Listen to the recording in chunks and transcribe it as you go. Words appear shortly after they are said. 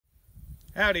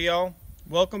Howdy y'all,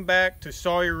 welcome back to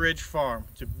Sawyer Ridge Farm.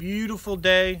 It's a beautiful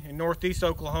day in northeast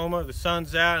Oklahoma. The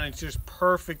sun's out and it's just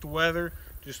perfect weather,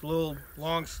 just a little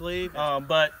long sleeve.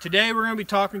 But today we're going to be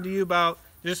talking to you about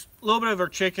just a little bit of our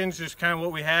chickens, just kind of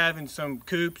what we have in some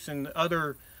coops and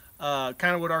other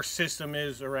kind of what our system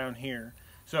is around here.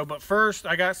 But first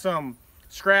I got some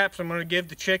scraps I'm going to give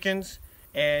the chickens,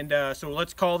 and so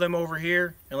let's call them over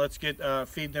here and let's get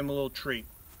feed them a little treat.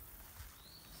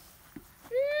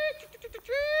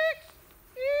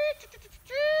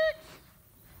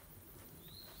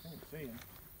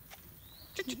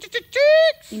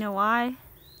 You know why?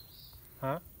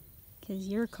 Huh? Because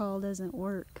your call doesn't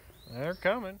work. They're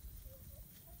coming.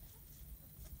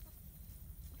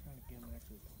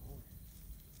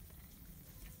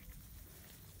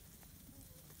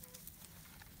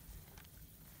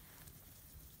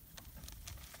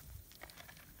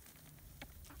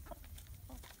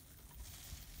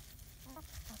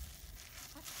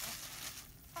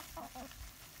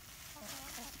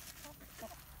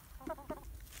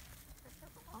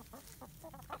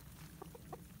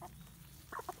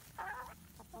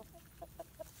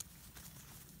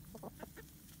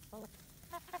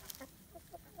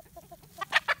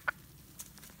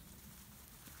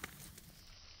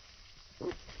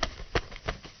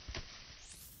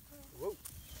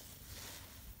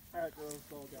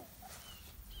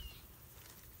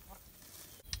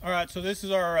 Alright, so this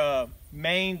is our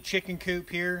main chicken coop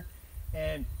here,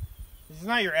 and this is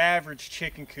not your average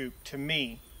chicken coop to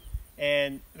me.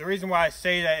 And the reason why I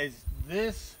say that is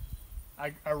this,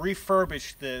 I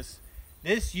refurbished this.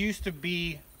 This used to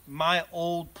be my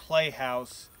old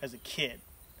playhouse as a kid.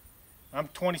 I'm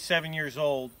 27 years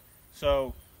old,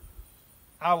 so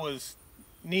I was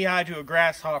knee-high to a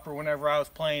grasshopper whenever I was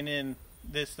playing in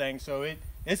this thing. So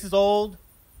this is old,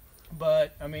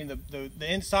 but I mean the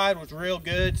inside was real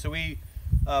good, so we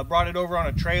brought it over on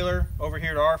a trailer over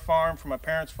here to our farm from my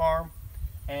parents' farm,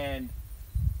 and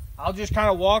I'll just kind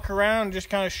of walk around and just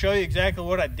kind of show you exactly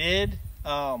what I did.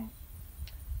 I'll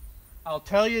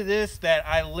tell you this, that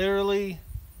I'd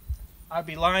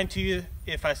be lying to you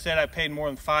if I said I paid more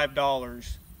than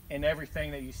 $5 in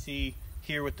everything that you see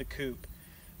here with the coop.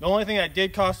 The only thing that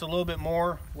did cost a little bit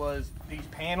more was these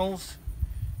panels,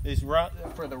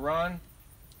 for the run.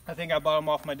 I think I bought them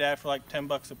off my dad for like 10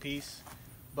 bucks a piece.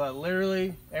 But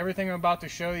literally everything I'm about to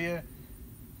show you,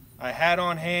 I had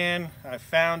on hand. I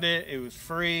found it. It was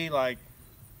free. Like,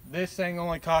 this thing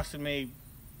only costed me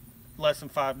less than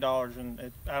 $5,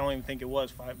 and I don't even think it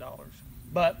was $5.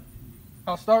 But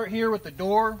I'll start here with the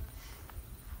door.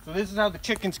 So this is how the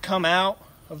chickens come out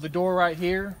of the door right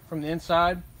here from the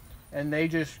inside, and they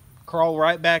just crawl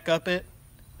right back up it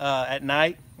at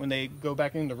night when they go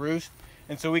back in the roost.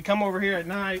 And so we come over here at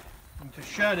night, and to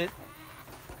shut it,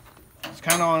 it's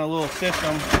kind of on a little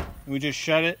system, and we just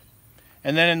shut it.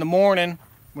 And then in the morning,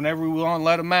 whenever we want to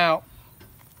let them out,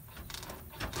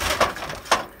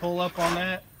 pull up on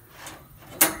that,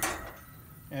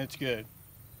 and it's good.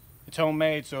 It's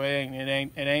homemade, so it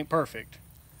ain't perfect.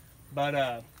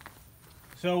 But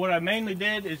so what I mainly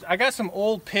did is I got some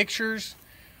old pictures.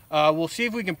 We'll see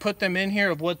if we can put them in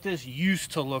here of what this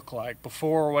used to look like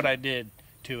before what I did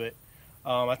to it.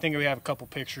 I think we have a couple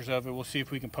pictures of it. We'll see if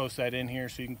we can post that in here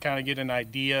so you can kind of get an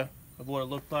idea of what it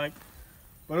looked like.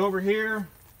 But over here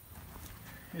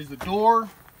is the door,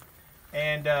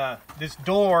 and this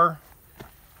door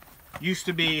used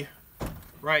to be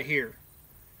right here.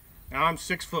 Now I'm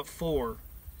 6'4",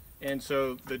 and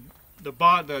so the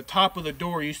top of the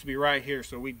door used to be right here,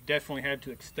 so we definitely had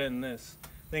to extend this.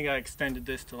 I think I extended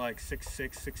this to like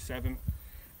 6'6", 6'7",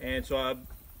 and so I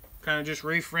kind of just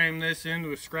reframed this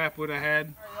into a scrap wood I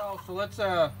had. All right, y'all,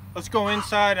 so let's go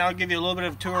inside, and I'll give you a little bit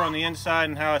of a tour on the inside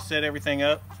and how I set everything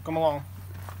up. So come along.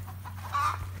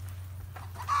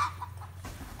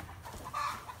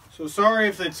 So sorry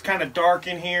if it's kind of dark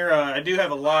in here. I do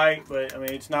have a light, but I mean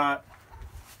it's not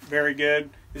very good.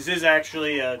 This is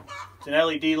actually it's an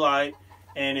LED light,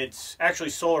 and it's actually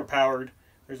solar powered.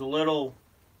 There's a little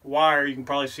wire you can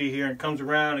probably see here, and it comes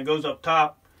around and goes up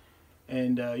top,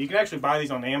 and you can actually buy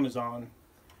these on Amazon.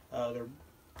 They're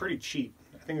pretty cheap.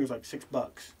 I think it was like $6.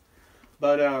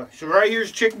 But so right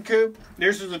here's chicken coop.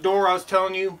 This is the door I was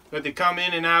telling you that they come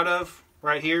in and out of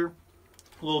right here.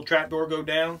 A little trap door go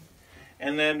down,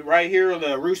 and then right here are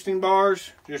the roosting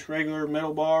bars, just regular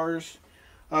metal bars.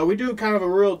 We do kind of a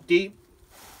real deep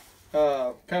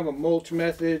kind of a mulch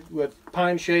method with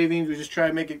pine shavings. We just try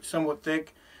to make it somewhat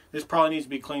thick. This probably needs to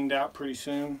be cleaned out pretty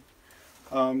soon.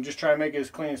 Just try to make it as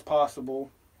clean as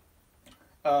possible.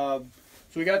 So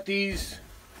we got these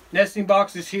nesting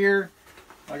boxes here.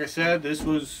 Like I said,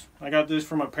 I got this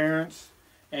from my parents,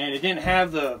 and it didn't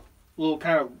have the little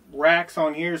kind of racks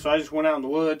on here, so I just went out in the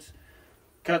woods,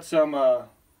 cut some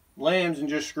limbs, and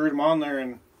just screwed them on there,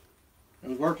 and it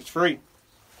would work. It's free.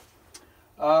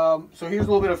 So here's a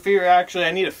little bit of fear. Actually,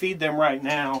 I need to feed them right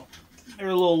now. They're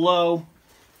a little low,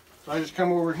 so I just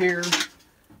come over here.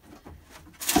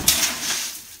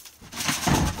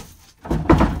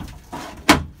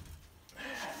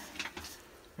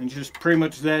 And just pretty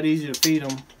much that easy to feed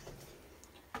them.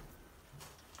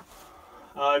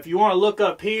 If you want to look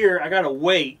up here, I got a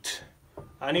weight.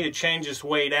 I need to change this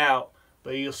weight out.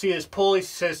 But you'll see this pulley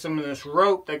system and this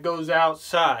rope that goes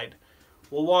outside.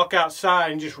 We'll walk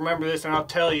outside and just remember this, and I'll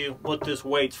tell you what this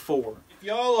weight's for. If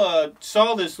y'all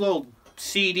saw this little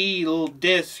CD, little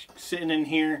disc sitting in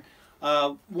here,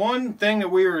 one thing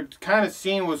that we were kind of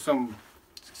seeing was some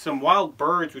wild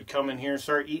birds would come in here and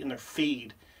start eating their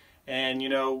feed. And, you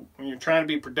know, when you're trying to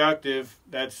be productive,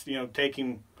 that's, you know,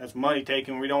 that's money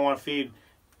taken. We don't want to feed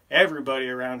everybody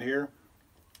around here.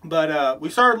 But we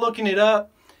started looking it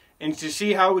up and to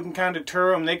see how we can kind of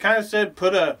deter them. They kind of said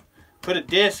put a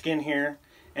disc in here,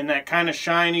 and that kind of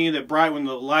shiny, that bright, when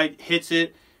the light hits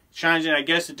it, shines it. I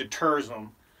guess it deters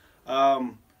them.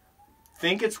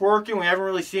 Think it's working. We haven't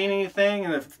really seen anything,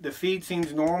 and the feed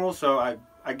seems normal, so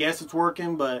I guess it's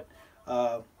working. But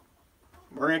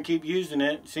we're gonna keep using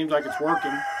it. It seems like it's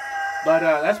working. But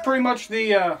that's pretty much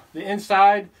the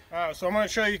inside. So I'm gonna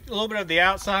show you a little bit of the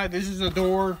outside. This is the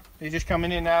door they just come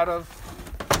in and out of.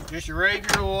 Just your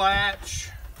regular latch,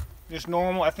 just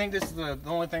normal. I think this is the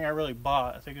only thing I really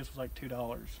bought. I think this was like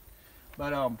 $2.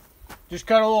 But just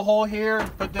cut a little hole here,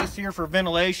 put this here for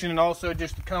ventilation, and also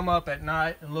just to come up at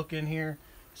night and look in here,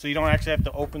 so you don't actually have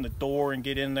to open the door and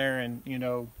get in there and, you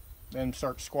know, then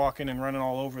start squawking and running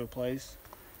all over the place.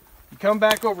 You come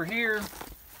back over here,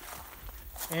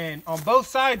 and on both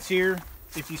sides here,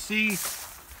 if you see,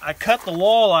 I cut the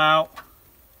wall out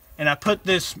and I put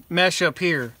this mesh up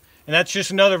here. And that's just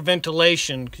another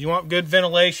ventilation, because you want good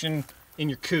ventilation in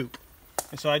your coop.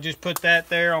 And so I just put that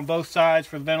there on both sides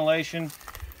for the ventilation.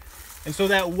 And so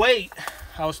that weight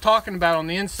I was talking about on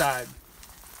the inside.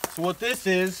 So what this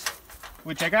is,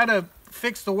 which I gotta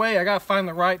fix the weight, I gotta find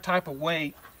the right type of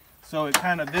weight. So it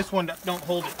kind of, this one don't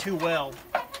hold it too well.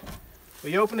 But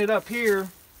you open it up here,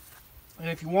 and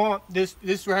if you want, this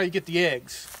is how you get the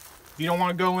eggs. If you don't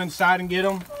want to go inside and get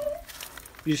them,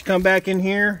 you just come back in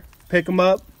here, pick them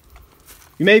up.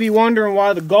 You may be wondering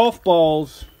why the golf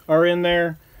balls are in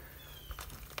there.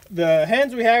 The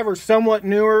hens we have are somewhat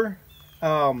newer,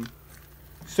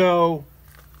 so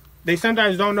they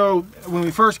sometimes don't know. When we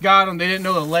first got them, they didn't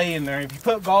know to lay in there. If you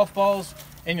put golf balls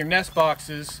in your nest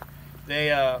boxes,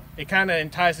 it kind of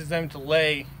entices them to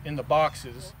lay in the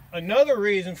boxes. Another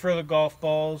reason for the golf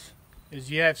balls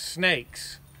is you have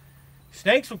snakes.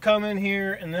 Snakes will come in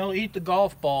here and they'll eat the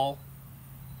golf ball.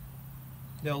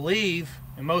 They'll leave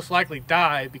and most likely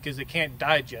die because they can't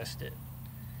digest it.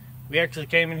 We actually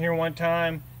came in here one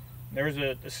time, there was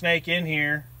a snake in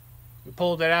here. We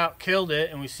pulled it out, killed it,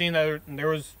 and we seen that there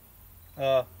was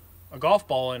a golf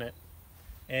ball in it.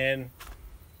 And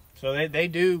so they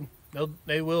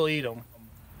will eat them.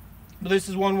 But this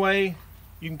is one way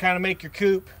you can kind of make your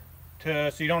coop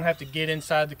so you don't have to get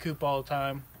inside the coop all the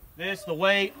time. The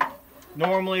weight,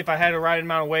 normally if I had the right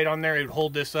amount of weight on there, it would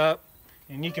hold this up.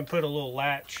 And you can put a little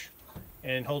latch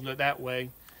and hold it that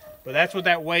way. But that's what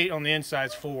that weight on the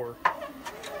inside's for.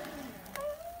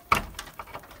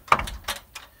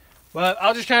 But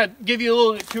I'll just kind of give you a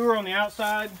little tour on the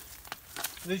outside.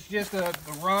 This is just the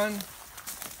run.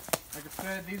 Like I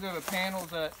said, these are the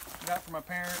panels that I got from my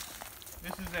parents.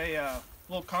 This is a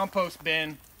little compost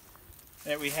bin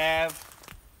that we have.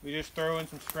 We just throw in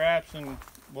some scraps and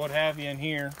what have you in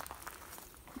here.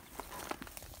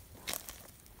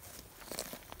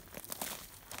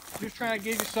 Just trying to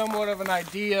give you somewhat of an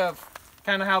idea of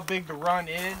kind of how big the run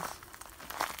is.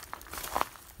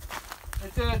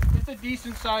 It's a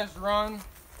decent sized run,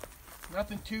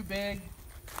 nothing too big,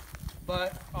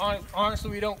 but honestly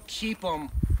we don't keep them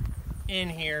in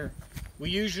here.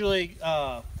 We usually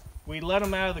we let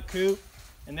them out of the coop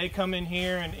and they come in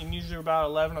here, and usually about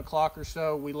 11 o'clock or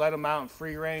so we let them out in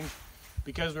free range,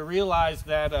 because we realize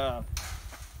that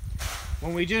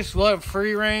when we just let them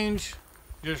free range,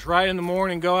 just right in the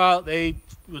morning, go out, they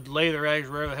would lay their eggs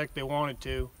wherever the heck they wanted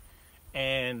to.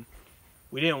 And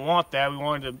we didn't want that. We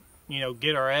wanted to, you know,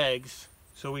 get our eggs.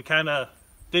 So we kind of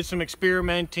did some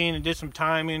experimenting and did some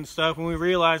timing and stuff. And we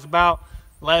realized about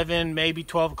 11, maybe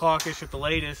 12 o'clock-ish at the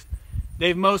latest,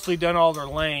 they've mostly done all their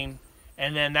laying.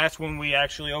 And then that's when we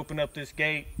actually opened up this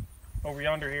gate over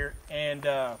yonder here and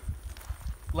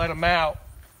let them out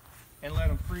and let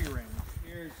them free range.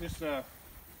 Here's just a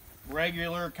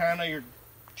regular kind of your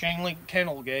chain link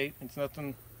kennel gate. It's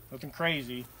nothing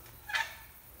crazy.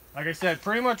 Like I said,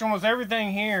 pretty much almost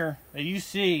everything here that you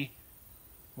see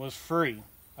was free,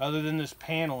 other than this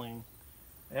paneling.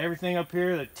 Everything up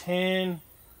here, the tin,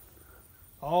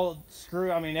 all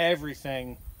screw, I mean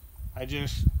everything,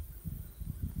 it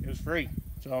was free.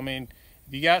 So I mean,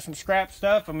 if you got some scrap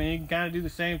stuff, I mean you can kind of do the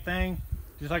same thing.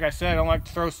 Just like I said, I don't like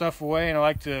to throw stuff away, and I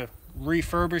like to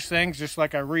refurbish things, just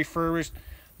like I refurbished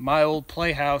my old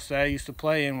playhouse that I used to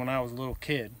play in when I was a little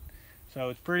kid. So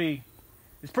it's pretty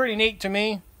neat to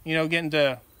me, you know, getting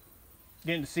to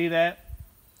see that.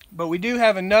 But we do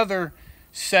have another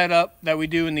setup that we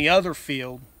do in the other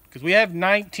field, because we have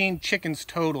 19 chickens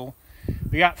total.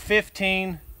 We got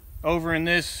 15 over in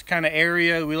this kind of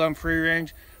area. We let them free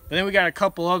range. But then we got a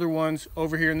couple other ones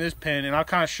over here in this pen, and I'll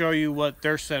kind of show you what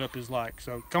their setup is like.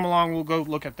 So come along, we'll go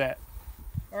look at that.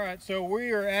 All right, so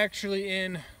we are actually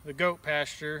in the goat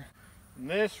pasture. And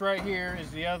this right here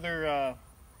is the other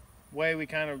way we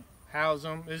kind of house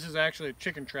them. This is actually a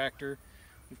chicken tractor.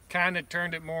 We've kind of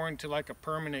turned it more into like a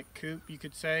permanent coop, you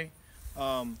could say.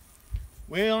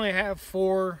 We only have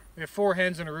four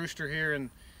hens and a rooster here, and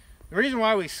the reason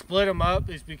why we split them up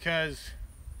is because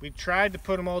we tried to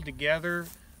put them all together,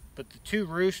 but the two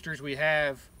roosters we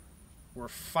have were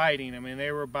fighting. I mean,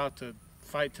 they were about to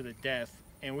fight to the death,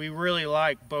 and we really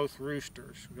like both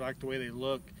roosters. We like the way they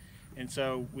look, and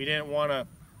so we didn't want to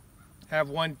have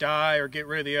one die or get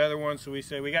rid of the other one, so we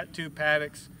said we got two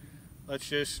paddocks, let's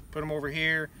just put them over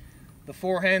here. The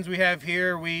four hens we have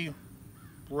here, we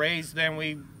raised them,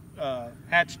 we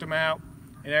hatched them out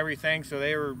and everything, so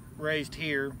they were raised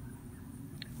here.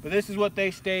 But this is what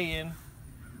they stay in,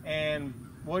 and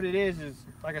what it is,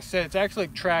 like I said, it's actually a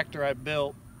tractor I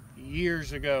built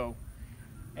years ago.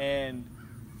 And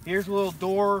here's a little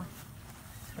door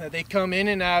that they come in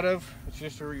and out of. It's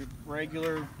just a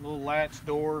regular little latch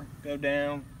door, go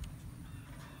down.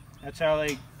 That's how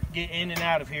they get in and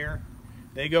out of here.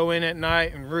 They go in at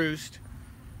night and roost.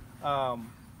 So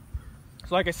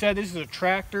like I said, this is a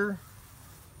tractor.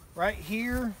 Right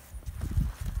here,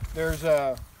 there's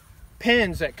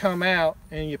pins that come out,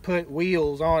 and you put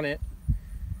wheels on it.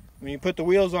 When you put the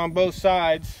wheels on both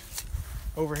sides,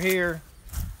 over here,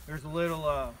 there's a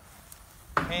little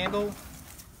handle.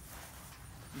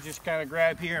 You just kind of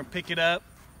grab here and pick it up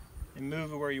and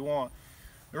move it where you want.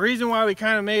 The reason why we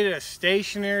kind of made it a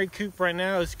stationary coop right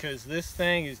now is because this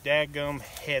thing is dadgum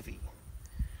heavy.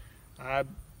 I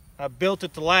built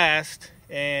it to last,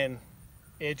 and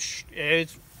it's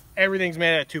everything's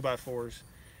made out of 2x4s,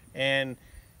 and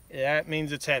that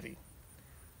means it's heavy.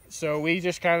 So we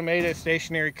just kind of made a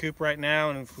stationary coop right now,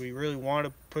 and if we really want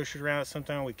to push it around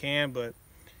sometime we can, but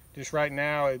just right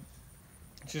now it's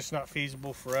just not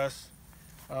feasible for us,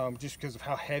 just because of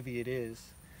how heavy it is.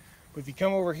 But if you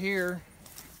come over here,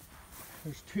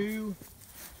 there's two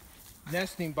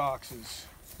nesting boxes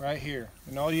right here,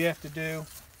 and all you have to do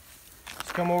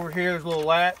is come over here. There's a little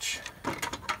latch,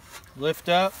 lift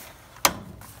up,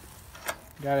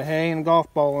 got a hay and a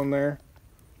golf ball in there,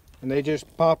 and they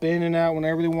just pop in and out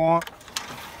whenever they want.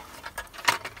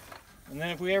 And then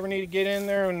if we ever need to get in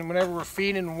there, and whenever we're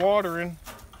feeding and watering,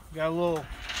 we got a little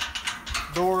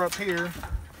door up here.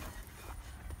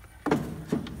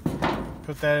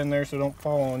 Put that in there so it don't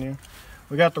fall on you.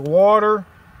 We got their water,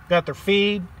 got their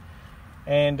feed,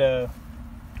 and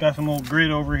got some little grit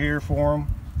over here for them,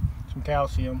 some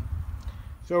calcium.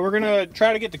 So we're gonna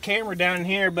try to get the camera down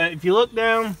here, but if you look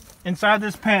down inside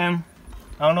this pen,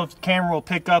 I don't know if the camera will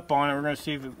pick up on it. We're gonna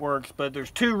see if it works, but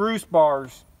there's two roost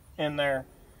bars in there,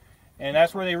 and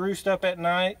that's where they roost up at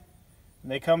night,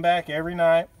 and they come back every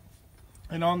night.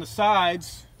 And on the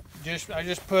sides, I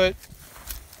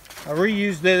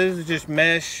reused this is just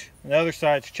mesh. The other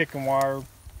side's chicken wire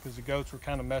because the goats were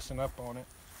kind of messing up on it.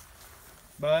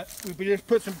 But we just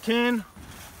put some tin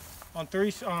on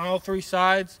all three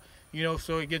sides, you know,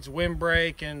 so it gets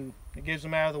windbreak and it gives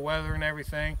them out of the weather and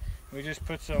everything. We just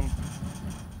put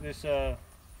this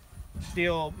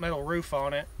steel metal roof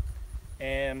on it,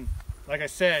 and like I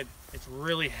said, it's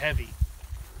really heavy.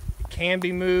 It can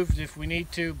be moved if we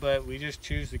need to, but we just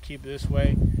choose to keep it this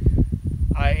way.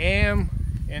 I am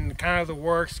in kind of the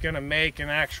works gonna make an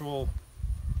actual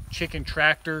chicken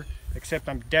tractor, except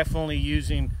I'm definitely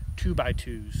using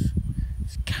 2x2s.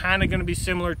 It's kind of gonna be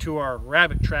similar to our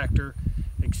rabbit tractor,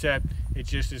 except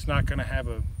it's not gonna have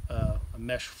a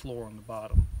mesh floor on the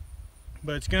bottom.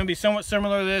 But it's gonna be somewhat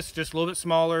similar to this, just a little bit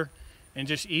smaller and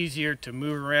just easier to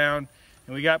move around.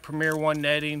 And we got Premier 1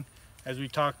 netting, as we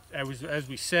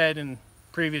said in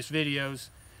previous videos.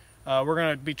 We're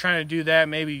gonna be trying to do that,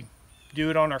 maybe do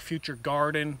it on our future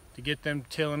garden to get them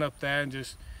tilling up that, and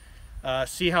just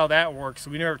see how that works.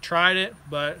 We never tried it,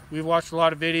 but we've watched a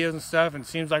lot of videos and stuff, and it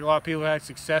seems like a lot of people had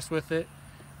success with it.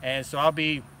 And so I'll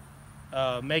be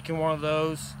making one of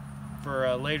those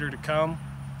for later to come.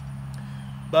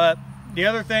 But the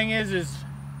other thing is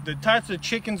the types of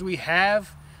chickens we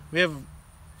have a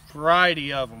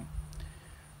variety of them.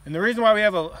 And the reason why we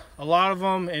have a lot of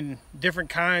them in different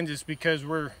kinds is because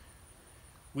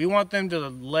we want them to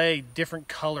lay different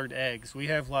colored eggs. We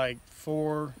have like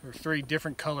 4 or 3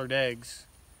 different colored eggs,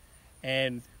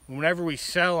 and whenever we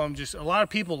sell them, just a lot of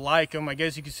people like them. I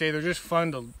guess you could say they're just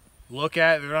fun to look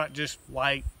at. They're not just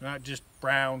white, they're not just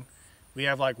brown. We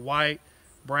have like white,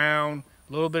 brown,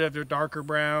 a little bit of their darker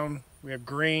brown. We have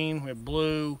green, we have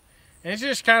blue, and it's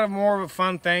just kind of more of a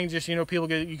fun thing. Just, you know,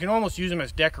 you can almost use them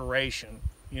as decoration,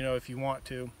 you know, if you want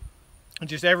to. And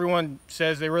just everyone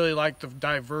says they really like the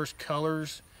diverse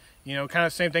colors, you know, kind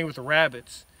of same thing with the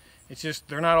rabbits. It's just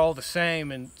they're not all the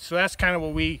same, and so that's kind of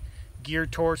what we gear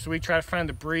towards. So we try to find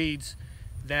the breeds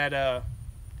that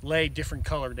lay different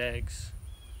colored eggs,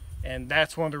 and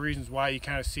that's one of the reasons why you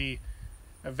kind of see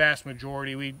a vast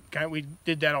majority. We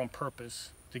did that on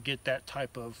purpose to get that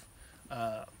type of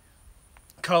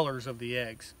colors of the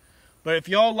eggs. But if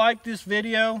y'all like this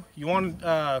video, you want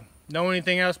to know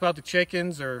anything else about the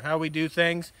chickens or how we do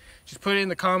things, just put it in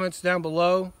the comments down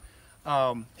below.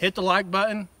 Hit the like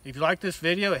button if you like this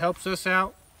video. It helps us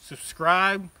out.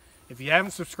 Subscribe if you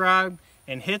haven't subscribed,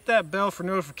 and hit that bell for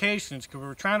notifications, because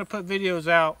we're trying to put videos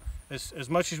out as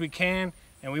much as we can,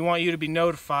 and we want you to be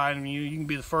notified, and you can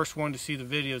be the first one to see the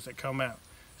videos that come out.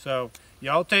 So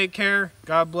y'all take care.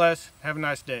 God bless. Have a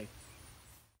nice day.